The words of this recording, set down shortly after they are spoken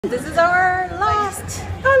This is our last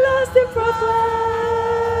improv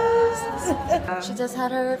class. She just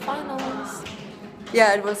had her finals.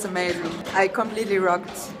 Yeah, it was amazing. I completely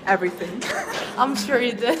rocked everything. I'm sure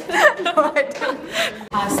you did. No, I didn't.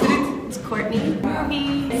 Astrid, it's Courtney,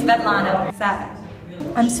 Ruby, Svetlana, Sara.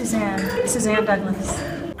 I'm Suzzanne Douglas.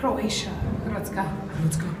 Croatia,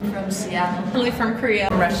 from Seattle, Lily from Korea,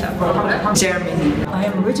 Russia, Jeremy. I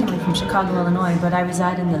am originally from Chicago, Illinois, but I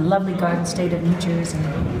reside in the lovely Garden State of New Jersey.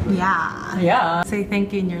 Yeah. Say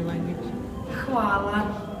thank you in your language. Hvala.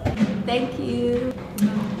 Thank you.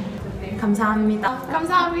 감사합니다.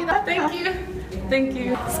 감사합니다. Thank you. Thank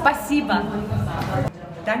you. Спасибо.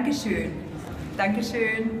 Dankeschön.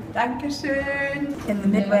 Dankeschön. Dankeschön. In the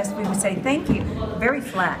Midwest, we would say thank you, very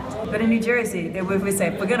flat. But in New Jersey, we would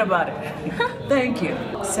say forget about it. Thank you.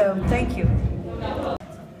 So thank you.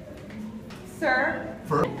 Sir,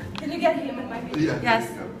 can you get him in my video? Yeah. Yes.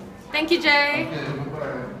 Thank you, Jay. Okay,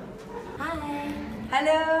 bye-bye. Hi.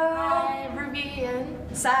 Hello. Hi, Ruby and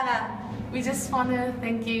Sara. we just want to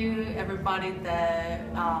thank you, everybody that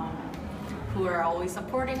who are always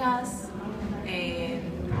supporting us, and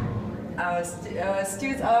Our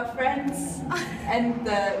students, our friends, and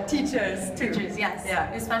the teachers too. teachers. Yes.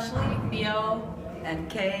 Yeah. Especially Theo And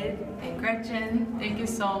Kate. and Gretchen. Thank you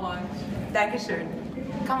so much. Dankeschön.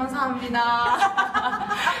 감사합니다.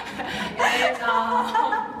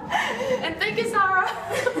 and thank you, Sara.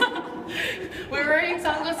 We're wearing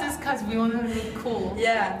sunglasses because we want to look cool.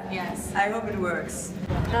 Yeah. Yes. I hope it works.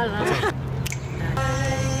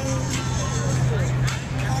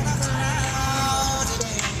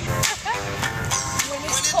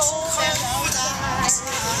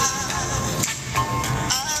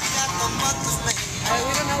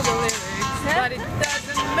 We don't know the lyrics, but it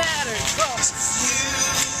doesn't matter. Go.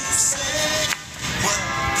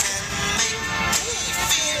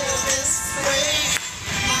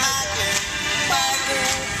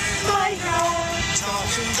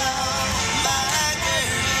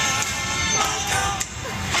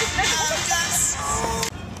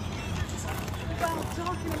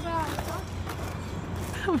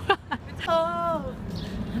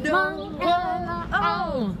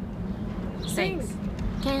 Oh. Sings.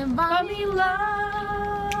 Can't buy me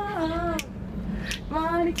love.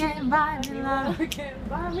 Money can't buy me love. Can't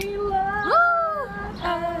buy me love.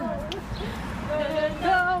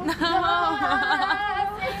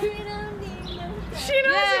 She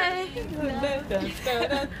knows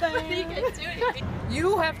it.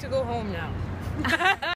 You have to go home now.